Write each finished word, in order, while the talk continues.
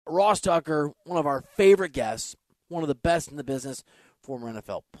Ross Tucker, one of our favorite guests, one of the best in the business, former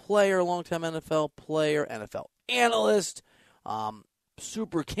NFL player, longtime NFL player, NFL analyst,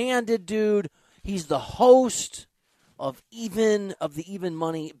 super candid dude. He's the host of the Even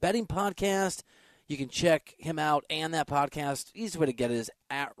Money Betting Podcast. You can check him out and that podcast. Easy way to get it is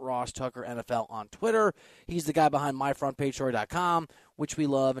at Ross Tucker NFL on Twitter. He's the guy behind MyFrontPageStory.com, which we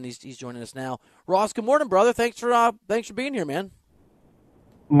love, and he's joining us now. Ross, good morning, brother. Thanks for being here, man.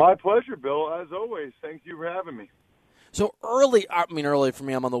 My pleasure, Bill. As always, thank you for having me. So early for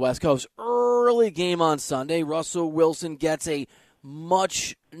me, I'm on the West Coast. Early game on Sunday. Russell Wilson gets a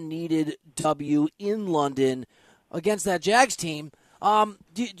much-needed W in London against that Jags team.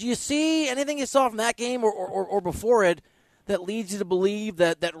 Do you see anything you saw from that game or before it that leads you to believe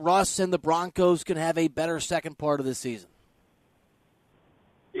that Russ and the Broncos can have a better second part of this season?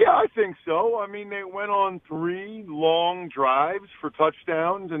 Yeah, I think so. I mean, they went on 3 long drives for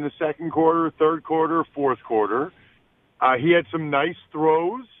touchdowns in the second quarter, third quarter, fourth quarter. He had some nice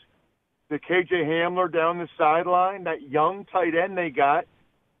throws to KJ Hamler down the sideline, that young tight end they got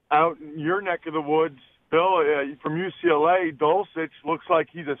out in your neck of the woods. Bill, from UCLA, Dulcich looks like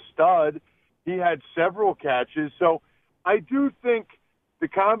he's a stud. He had several catches. So I do think the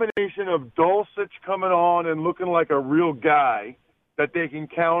combination of Dulcich coming on and looking like a real guy that they can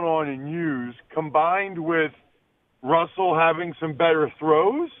count on and use, combined with Russell having some better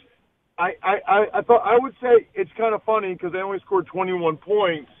throws, I would say it's kind of funny because they only scored 21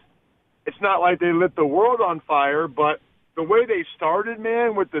 points. It's not like they lit the world on fire, but the way they started,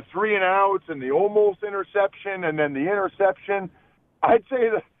 man, with the 3 and outs and the almost interception and then the interception, I'd say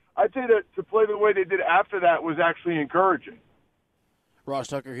that to play the way they did after that was actually encouraging. Ross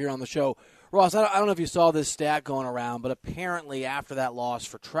Tucker here on the show. Ross, I don't know if you saw this stat going around, but apparently after that loss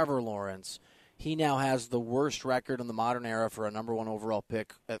for Trevor Lawrence, he now has the worst record in the modern era for a number 1 overall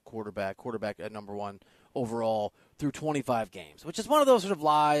pick at quarterback at number 1 overall through 25 games, which is one of those sort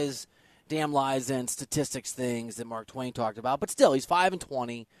of damn lies and statistics things that Mark Twain talked about. But still, he's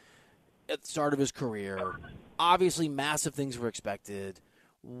 5-20 at the start of his career. Obviously, massive things were expected.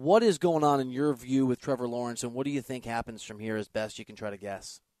 What is going on in your view with Trevor Lawrence, and what do you think happens from here as best you can try to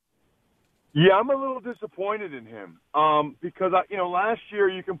guess? Yeah, I'm a little disappointed in him because, last year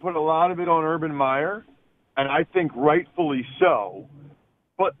you can put a lot of it on Urban Meyer, and I think rightfully so.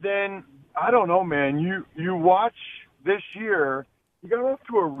 But then, I don't know, man, you watch this year, he got off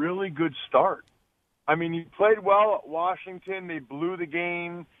to a really good start. I mean, he played well at Washington. They blew the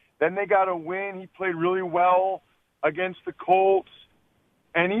game. Then they got a win. He played really well against the Colts.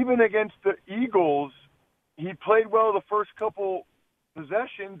 And even against the Eagles, he played well the first couple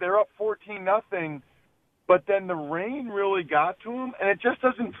possessions. They're up 14-0, but then the rain really got to him, and it just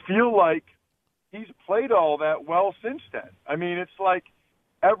doesn't feel like he's played all that well since then. I mean, it's like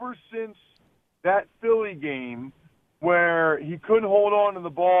ever since that Philly game where he couldn't hold on to the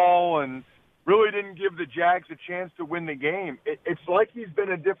ball and really didn't give the Jags a chance to win the game, it's like he's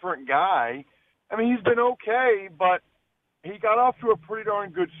been a different guy. I mean, he's been okay, but he got off to a pretty darn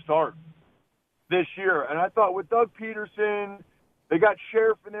good start this year. And I thought with Doug Peterson, they got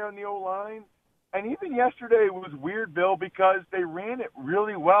Sheriff in there on the O-line. And even yesterday was weird, Bill, because they ran it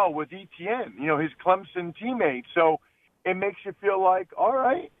really well with Etienne, his Clemson teammate. So it makes you feel like, all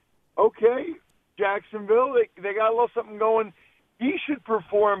right, okay, Jacksonville, they got a little something going. He should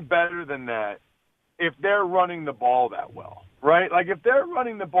perform better than that if they're running the ball that well, right? Like if they're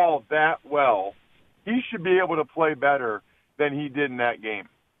running the ball that well, he should be able to play better than he did in that game.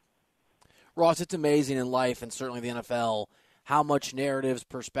 Ross, it's amazing in life and certainly the NFL how much narratives,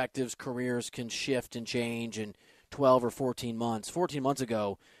 perspectives, careers can shift and change in 12 or 14 months. 14 months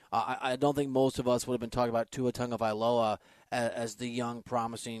ago, I don't think most of us would have been talking about Tua Tagovailoa as the young,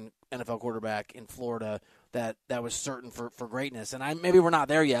 promising NFL quarterback in Florida that was certain for greatness. And maybe we're not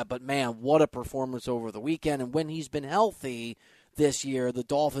there yet, but, man, what a performance over the weekend. And when he's been healthy this year, the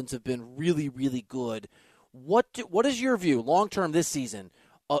Dolphins have been really, really good. What is your view long-term this season,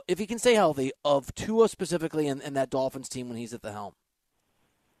 if he can stay healthy, of Tua specifically and that Dolphins team when he's at the helm?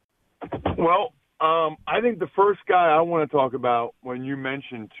 Well, I think the first guy I want to talk about when you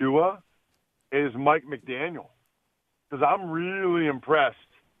mention Tua is Mike McDaniel, because I'm really impressed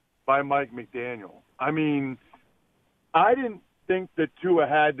by Mike McDaniel. I mean, I didn't think that Tua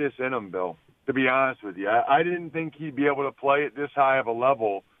had this in him, Bill, to be honest with you. I didn't think he'd be able to play at this high of a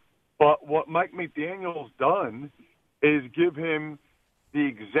level. But what Mike McDaniel's done is give him the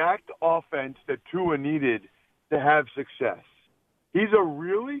exact offense that Tua needed to have success. He's a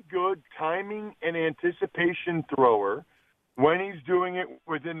really good timing and anticipation thrower when he's doing it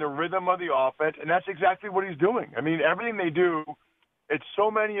within the rhythm of the offense, and that's exactly what he's doing. I mean, everything they do It's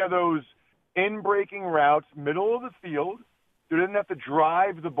so many of those in-breaking routes, middle of the field. So he doesn't have to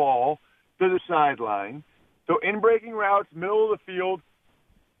drive the ball to the sideline. So in-breaking routes, middle of the field,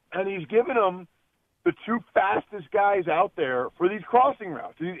 and he's given them the two fastest guys out there for these crossing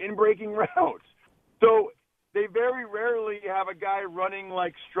routes, these in-breaking routes. So they very rarely have a guy running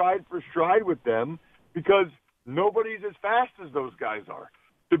like stride for stride with them because nobody's as fast as those guys are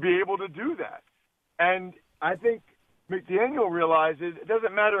to be able to do that. And I think McDaniel realizes it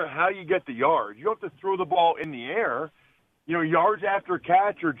doesn't matter how you get the yards. You don't have to throw the ball in the air. You know, yards after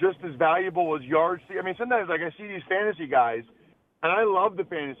catch are just as valuable as yards. I mean, sometimes, like, I see these fantasy guys, and I love the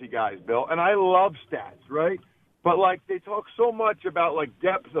fantasy guys, Bill, and I love stats, right? But, like, they talk so much about, like,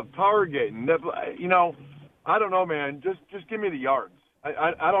 depth of target. And, you know, I don't know, man. Just give me the yards.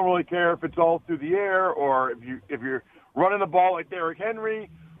 I don't really care if it's all through the air or if you're running the ball like Derrick Henry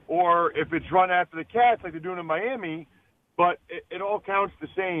or if it's run after the catch like they're doing in Miami. But it all counts the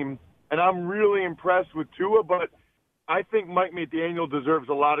same. And I'm really impressed with Tua, but I think Mike McDaniel deserves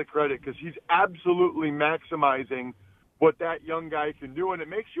a lot of credit because he's absolutely maximizing what that young guy can do. And it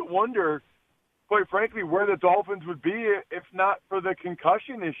makes you wonder, quite frankly, where the Dolphins would be if not for the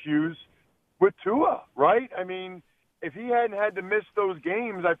concussion issues with Tua, right? I mean, if he hadn't had to miss those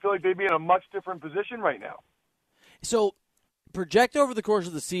games, I feel like they'd be in a much different position right now. So project over the course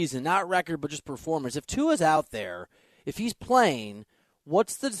of the season, not record but just performance. If Tua's out there, if he's playing,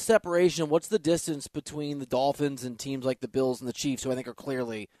 what's the separation, what's the distance between the Dolphins and teams like the Bills and the Chiefs, who I think are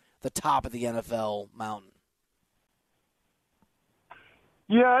clearly the top of the NFL mountain?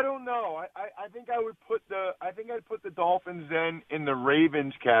 Yeah, I don't know. I think I'd put the Dolphins then in the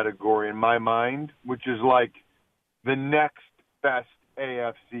Ravens category in my mind, which is like the next best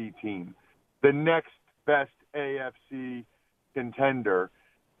AFC team, the next best AFC contender.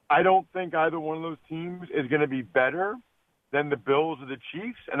 I don't think either one of those teams is going to be better than the Bills or the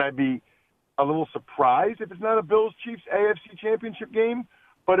Chiefs, and I'd be a little surprised if it's not a Bills-Chiefs AFC championship game.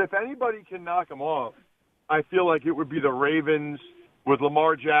 But if anybody can knock them off, I feel like it would be the Ravens with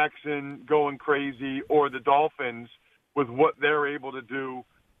Lamar Jackson going crazy or the Dolphins with what they're able to do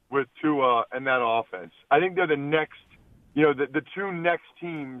with Tua and that offense. I think they're the next, you know, the two next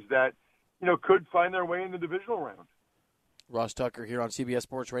teams that, you know, could find their way in the divisional round. Ross Tucker here on CBS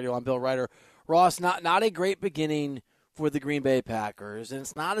Sports Radio. I'm Bill Ryder. Ross, not a great beginning for the Green Bay Packers, and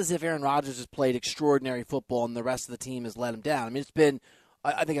it's not as if Aaron Rodgers has played extraordinary football and the rest of the team has let him down. I mean, it's been,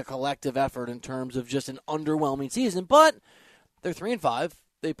 I think, a collective effort in terms of just an underwhelming season, but they're 3-5.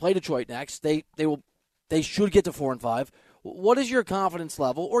 They play Detroit next. They should get to 4-5. What is your confidence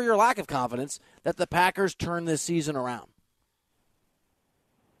level, or your lack of confidence, that the Packers turn this season around?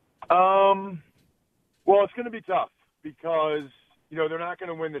 Well, it's going to be tough because, you know, they're not going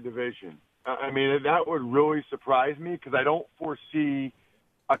to win the division. I mean, that would really surprise me because I don't foresee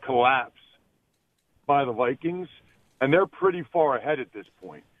a collapse by the Vikings, and they're pretty far ahead at this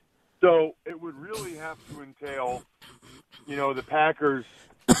point. So it would really have to entail, you know, the Packers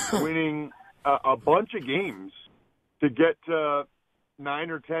winning a bunch of games to get to 9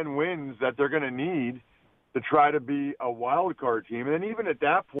 or 10 wins that they're going to need to try to be a wild card team. And then even at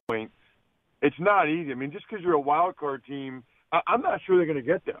that point, it's not easy. I mean, just because you're a wild card team, I'm not sure they're going to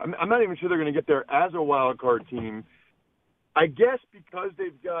get there. I'm not even sure they're going to get there as a wild card team. I guess because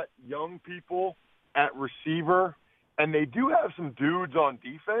they've got young people at receiver and they do have some dudes on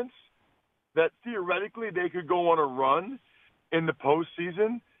defense that theoretically they could go on a run in the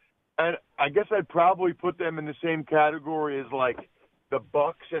postseason. And I guess I'd probably put them in the same category as like the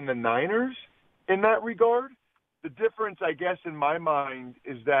Bucks and the Niners in that regard. The difference, I guess, in my mind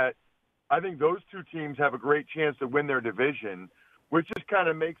is that I think those two teams have a great chance to win their division, which just kind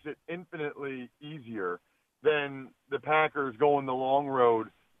of makes it infinitely easier than the Packers going the long road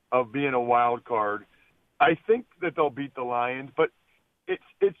of being a wild card. I think that they'll beat the Lions, but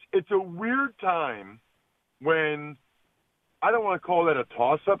it's a weird time when I don't want to call that a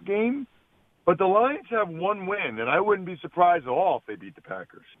toss-up game, but the Lions have one win, and I wouldn't be surprised at all if they beat the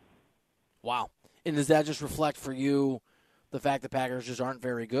Packers. Wow. And does that just reflect for you the fact the Packers just aren't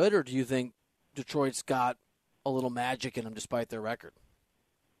very good, or do you think Detroit's got a little magic in them despite their record?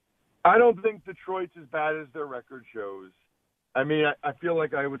 I don't think Detroit's as bad as their record shows. I mean, I feel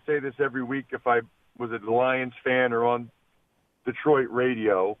like I would say this every week if I was a Lions fan or on Detroit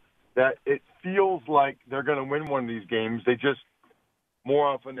radio, that it feels like they're going to win one of these games. They just, more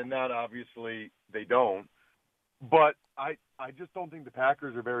often than not, obviously, they don't. But I just don't think the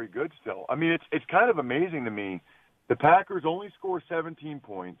Packers are very good still. I mean, it's kind of amazing to me. The Packers only score 17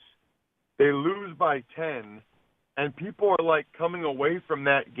 points. They lose by 10, and people are, like, coming away from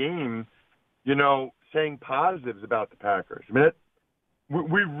that game, you know, saying positives about the Packers. I mean,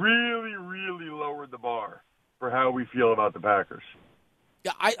 we really, really lowered the bar for how we feel about the Packers.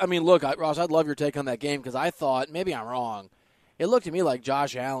 Yeah, I mean, look, Ross, I'd love your take on that game because I thought, maybe I'm wrong, it looked to me like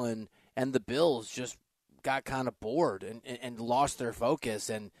Josh Allen and the Bills just got kind of bored and lost their focus,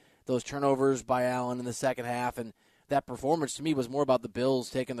 and those turnovers by Allen in the second half, and that performance to me was more about the Bills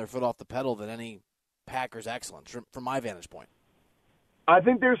taking their foot off the pedal than any Packers excellence from my vantage point. I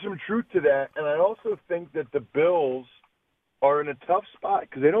think there's some truth to that, and I also think that the Bills are in a tough spot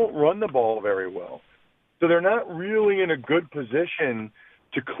because they don't run the ball very well. So they're not really in a good position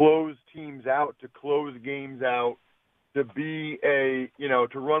to close teams out, to close games out, to be to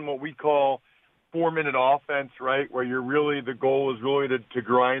run what we call 4-minute offense, right, where the goal is really to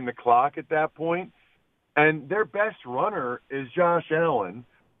grind the clock at that point. And their best runner is Josh Allen,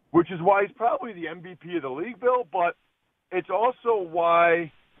 which is why he's probably the MVP of the league, Bill, but it's also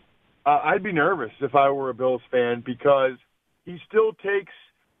why I'd be nervous if I were a Bills fan because he still takes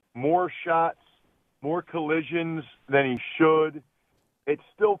more shots, more collisions than he should. It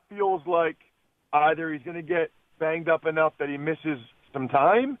still feels like either he's going to get banged up enough that he misses some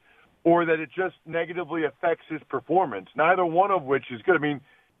time or that it just negatively affects his performance, neither one of which is good. I mean,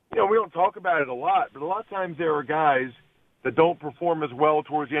 we don't talk about it a lot, but a lot of times there are guys that don't perform as well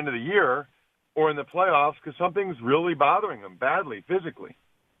towards the end of the year or in the playoffs because something's really bothering them badly, physically.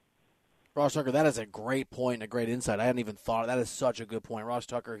 Ross Tucker, that is a great point and a great insight. I hadn't even thought of that. Is such a good point. Ross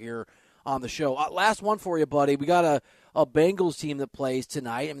Tucker here on the show. Last one for you, buddy. We got a Bengals team that plays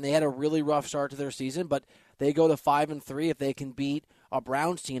tonight. I mean, they had a really rough start to their season, but they go to 5-3 if they can beat a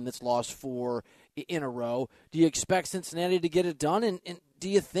Browns team that's lost 4 in a row. Do you expect Cincinnati to get it done? And do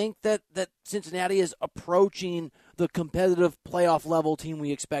you think that Cincinnati is approaching the competitive playoff level team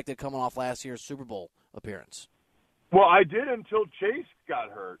we expected coming off last year's Super Bowl appearance? Well, I did until Chase got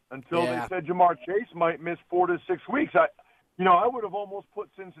hurt, until they said Jamar Chase might miss 4 to 6 weeks. I would have almost put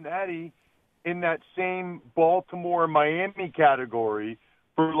Cincinnati in that same Baltimore-Miami category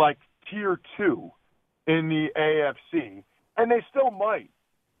for like tier 2 in the AFC, and they still might.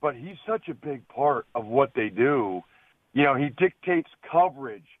 But he's such a big part of what they do. He dictates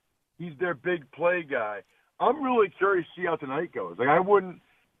coverage. He's their big play guy. I'm really curious to see how tonight goes. Like I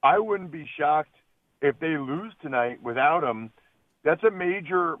wouldn't be shocked if they lose tonight without him. That's a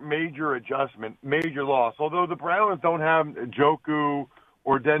major, major adjustment, major loss. Although the Browns don't have Njoku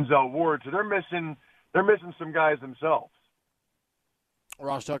or Denzel Ward, so they're missing some guys themselves.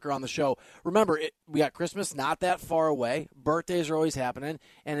 Ross Tucker on the show. Remember, we got Christmas not that far away. Birthdays are always happening.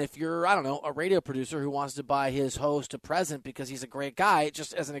 And if you're, a radio producer who wants to buy his host a present because he's a great guy,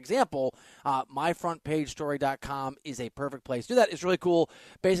 just as an example, myfrontpagestory.com is a perfect place to do that. It's really cool.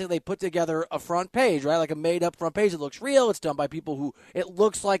 Basically, they put together a front page, right? Like a made-up front page. It looks real. It's done by people who it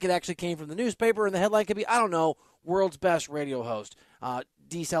looks like it actually came from the newspaper. And the headline could be, world's best radio host.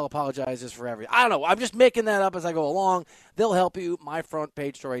 D-Cell apologizes for everything. I don't know. I'm just making that up as I go along. They'll help you.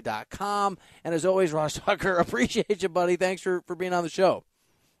 myfrontpagestory.com. And as always, Ross Tucker, appreciate you, buddy. Thanks for being on the show.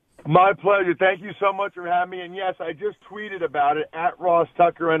 My pleasure. Thank you so much for having me. And, yes, I just tweeted about it at Ross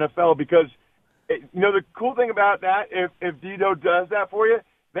Tucker NFL because, the cool thing about that, if Dito does that for you,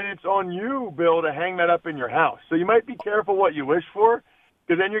 then it's on you, Bill, to hang that up in your house. So you might be careful what you wish for,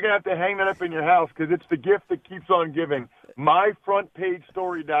 because then you're going to have to hang that up in your house because it's the gift that keeps on giving.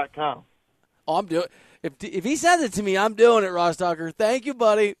 myfrontpagestory.com. Oh, I'm doing. If he says it to me, I'm doing it, Ross Tucker. Thank you,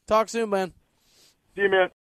 buddy. Talk soon, man. See you, man.